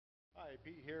Hi,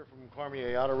 Pete here from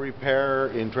Cormier Auto Repair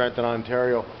in Trenton,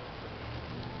 Ontario.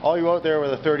 All you out there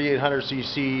with a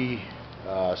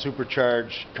 3800cc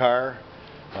supercharged car,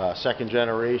 second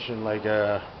generation like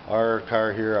our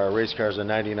car here, our race car is a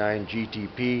 99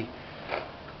 GTP.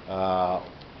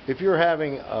 If you're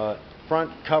having a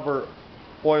front cover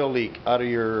oil leak out of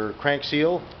your crank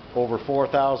seal over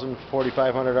 4,000,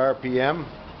 4,500 RPM,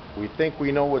 we think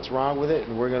we know what's wrong with it,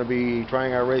 and we're going to be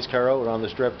trying our race car out on the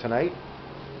strip tonight.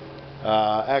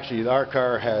 Actually, our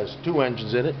car has two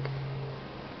engines in it,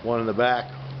 one in the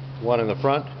back, one in the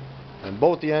front, and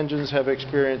both the engines have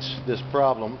experienced this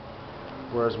problem,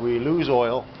 whereas we lose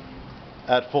oil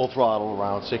at full throttle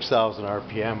around 6,000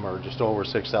 RPM or just over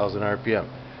 6,000 RPM.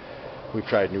 We've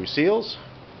tried new seals,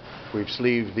 we've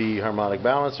sleeved the harmonic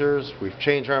balancers, we've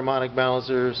changed harmonic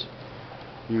balancers,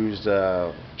 used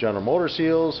General Motor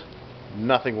seals,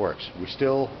 nothing works.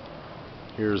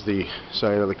 Here's the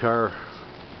side of the car.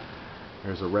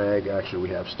 There's a rag actually we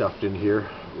have stuffed in here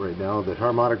right now. The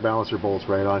harmonic balancer bolts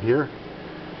right on here.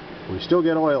 We still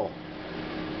get oil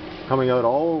coming out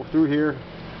all through here,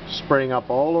 spraying up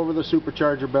all over the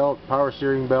supercharger belt, power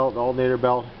steering belt, alternator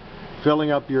belt, filling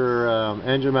up your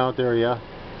engine mount area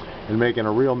and making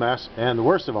a real mess. And the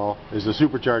worst of all is the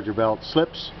supercharger belt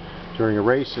slips during a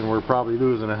race, and we're probably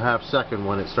losing a half second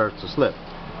when it starts to slip.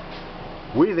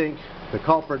 We think the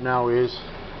culprit now is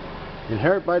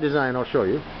inherent by design. I'll show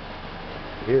you.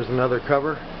 Here's another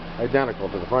cover, identical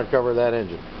to the front cover of that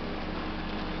engine.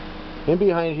 In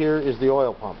behind here is the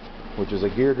oil pump, which is a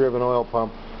gear-driven oil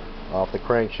pump off the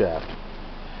crankshaft.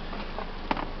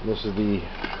 This is the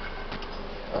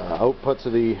outputs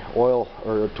of the oil,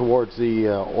 or towards the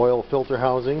oil filter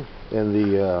housing in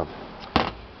the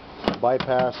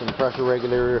bypass and pressure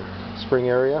regulator spring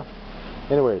area.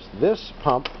 Anyways, this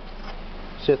pump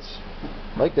sits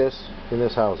like this in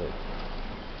this housing.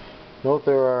 Note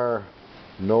there are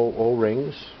no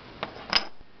O-rings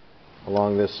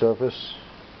along this surface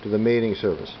to the mating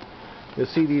surface. You'll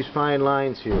see these fine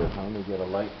lines here. Let me get a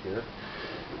light here.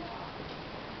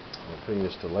 I'll bring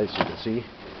this to light so you can see.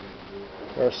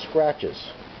 There are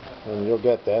scratches, and you'll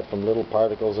get that from little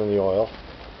particles in the oil.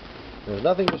 There's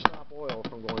nothing to stop oil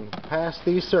from going past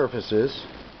these surfaces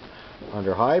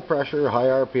under high pressure, high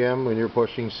RPM when you're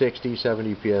pushing 60,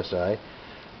 70 psi.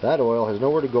 That oil has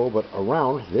nowhere to go but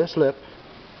around this lip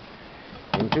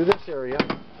into this area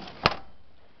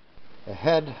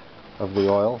ahead of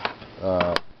the oil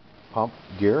pump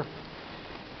gear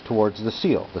towards the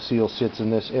seal. The seal sits in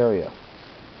this area.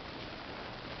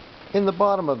 In the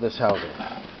bottom of this housing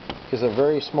is a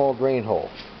very small drain hole.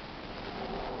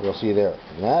 You'll see there.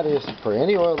 And that is for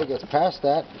any oil that gets past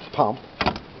that pump,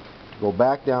 go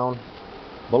back down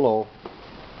below,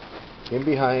 in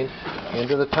behind,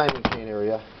 into the timing chain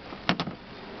area,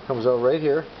 comes out right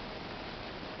here,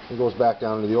 and goes back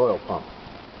down to the oil pump.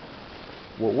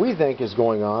 What we think is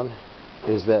going on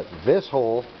is that this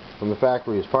hole from the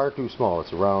factory is far too small.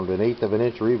 It's around 1/8 of an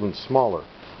inch or even smaller.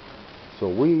 So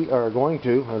we are going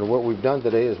to, and what we've done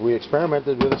today is we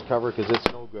experimented with this cover because it's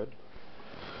no good.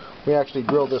 We actually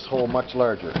drilled this hole much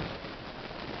larger.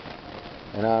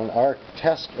 And on our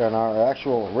test, on our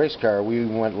actual race car, we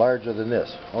went larger than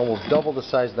this, almost double the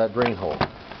size of that drain hole,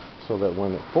 so that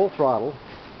when at full throttle,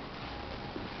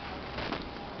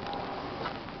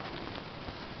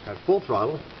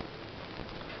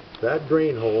 that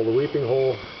drain hole, the weeping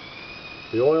hole,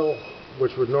 the oil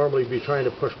which would normally be trying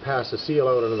to push past the seal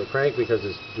out under the crank because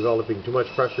it's developing too much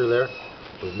pressure there,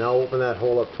 we've now opened that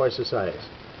hole up twice the size.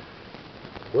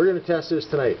 We're going to test this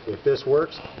tonight. If this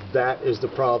works, that is the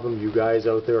problem you guys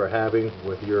out there are having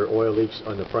with your oil leaks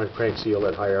on the front crank seal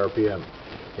at high RPM.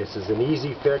 This is an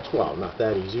easy fix. Well, not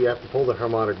that easy. You have to pull the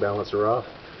harmonic balancer off.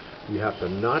 You have to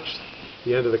notch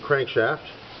the end of the crankshaft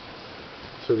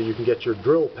so that you can get your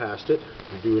drill past it.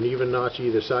 You do an even notch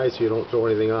either side so you don't throw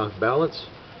anything off balance.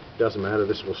 Doesn't matter,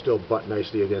 this will still butt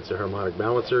nicely against the harmonic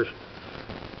balancer.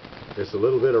 It's a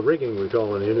little bit of rigging we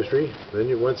call in the industry.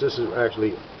 Then once this is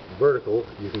actually vertical,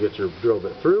 you can get your drill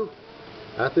bit through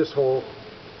at this hole.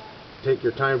 Take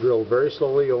your time drill very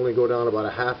slowly, only go down about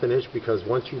 1/2 an inch, because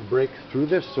once you break through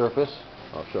this surface,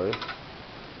 I'll show you.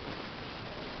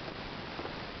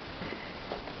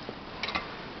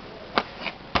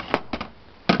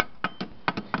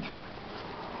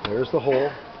 There's the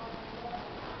hole.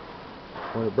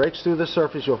 When it breaks through the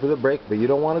surface, you'll feel it break, but you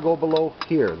don't want to go below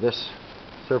here, this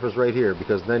surface right here,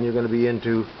 because then you're going to be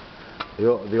into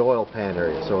the oil pan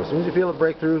area. So as soon as you feel it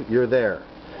break through, you're there.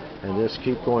 And just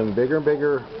keep going bigger and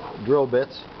bigger drill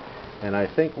bits. And I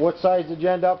think, what size did you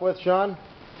end up with, Sean?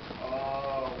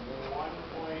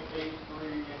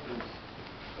 1.83 inches.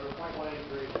 Or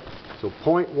 0.183. So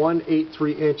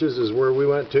 0.183 inches is where we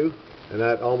went to, and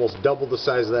that almost doubled the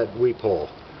size of that weep hole.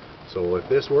 So if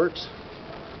this works,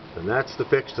 then that's the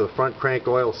fix to the front crank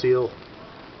oil seal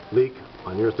leak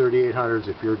on your 3800s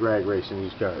if you're drag racing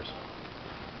these cars.